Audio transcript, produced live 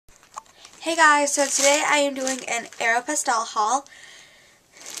Hey guys, so today I am doing an Aero pastel haul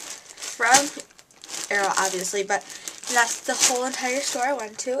from Aero, obviously, but that's the whole entire store I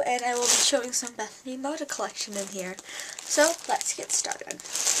went to, and I will be showing some Bethany Moda collection in here. So let's get started.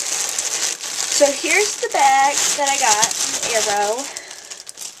 So here's the bag that I got from Aero,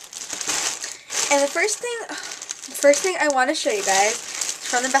 and the first thing I want to show you guys is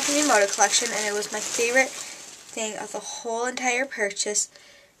from the Bethany Moda collection, and it was my favorite thing of the whole entire purchase.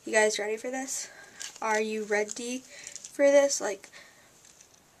 You guys ready for this? Are you ready for this? Like,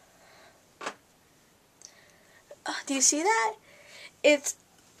 do you see that? It's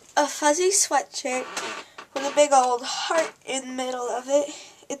a fuzzy sweatshirt with a big old heart in the middle of it.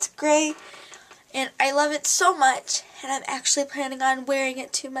 It's gray, and I love it so much, and I'm actually planning on wearing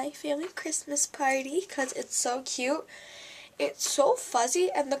it to my family Christmas party because it's so cute. It's so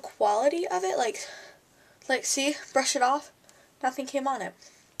fuzzy, and the quality of it, like see, brush it off, nothing came on it.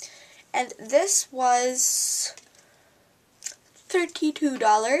 And this was $32.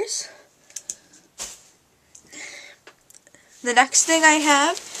 The next thing I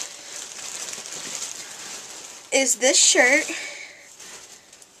have is this shirt.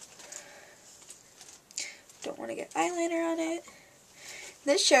 Don't want to get eyeliner on it.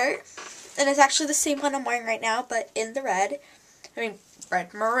 This shirt, and it's actually the same one I'm wearing right now, but in the red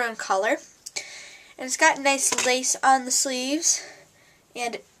maroon color. And it's got nice lace on the sleeves.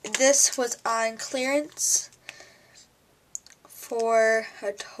 And this was on clearance for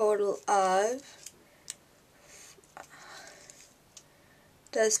a total of,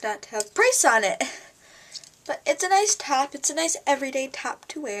 does not have price on it, but it's a nice top. It's a nice everyday top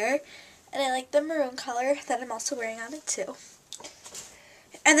to wear, and I like the maroon color that I'm also wearing on it too.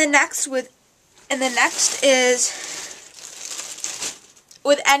 And the next is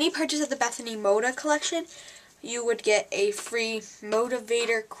with any purchase of the Bethany Moda collection, you would get a free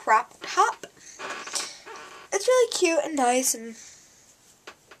Motivator crop top. It's really cute and nice and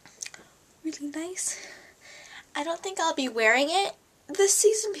really nice. I don't think I'll be wearing it this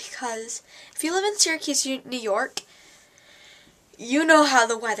season because if you live in Syracuse, New York, you know how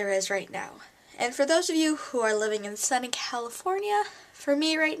the weather is right now. And for those of you who are living in sunny California, for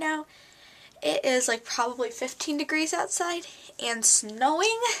me right now, it is like probably 15 degrees outside and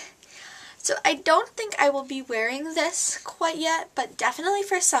snowing. So I don't think I will be wearing this quite yet, but definitely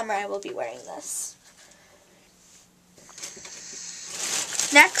for summer I will be wearing this.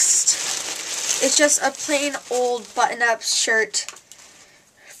 Next is just a plain old button-up shirt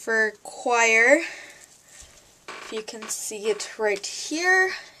for choir. You can see it right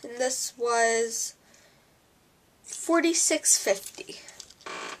here. And this was $46.50,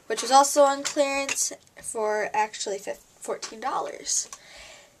 which was also on clearance for actually $14.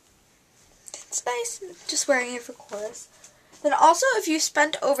 It's nice, just wearing it for chorus. Then also, if you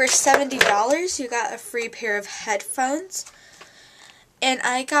spent over $70, you got a free pair of headphones. And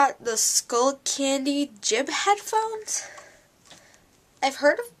I got the Skull Candy Jib headphones. I've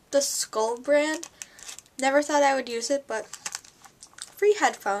heard of the Skull brand. Never thought I would use it, but free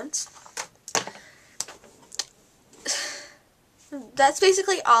headphones. That's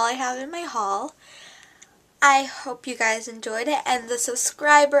basically all I have in my haul. I hope you guys enjoyed it, and the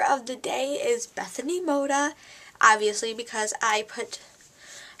subscriber of the day is Bethany Moda, obviously because I put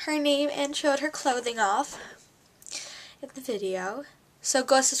her name and showed her clothing off in the video. So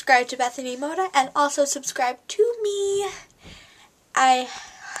go subscribe to Bethany Moda and also subscribe to me. I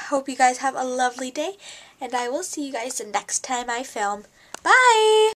hope you guys have a lovely day, and I will see you guys the next time I film. Bye!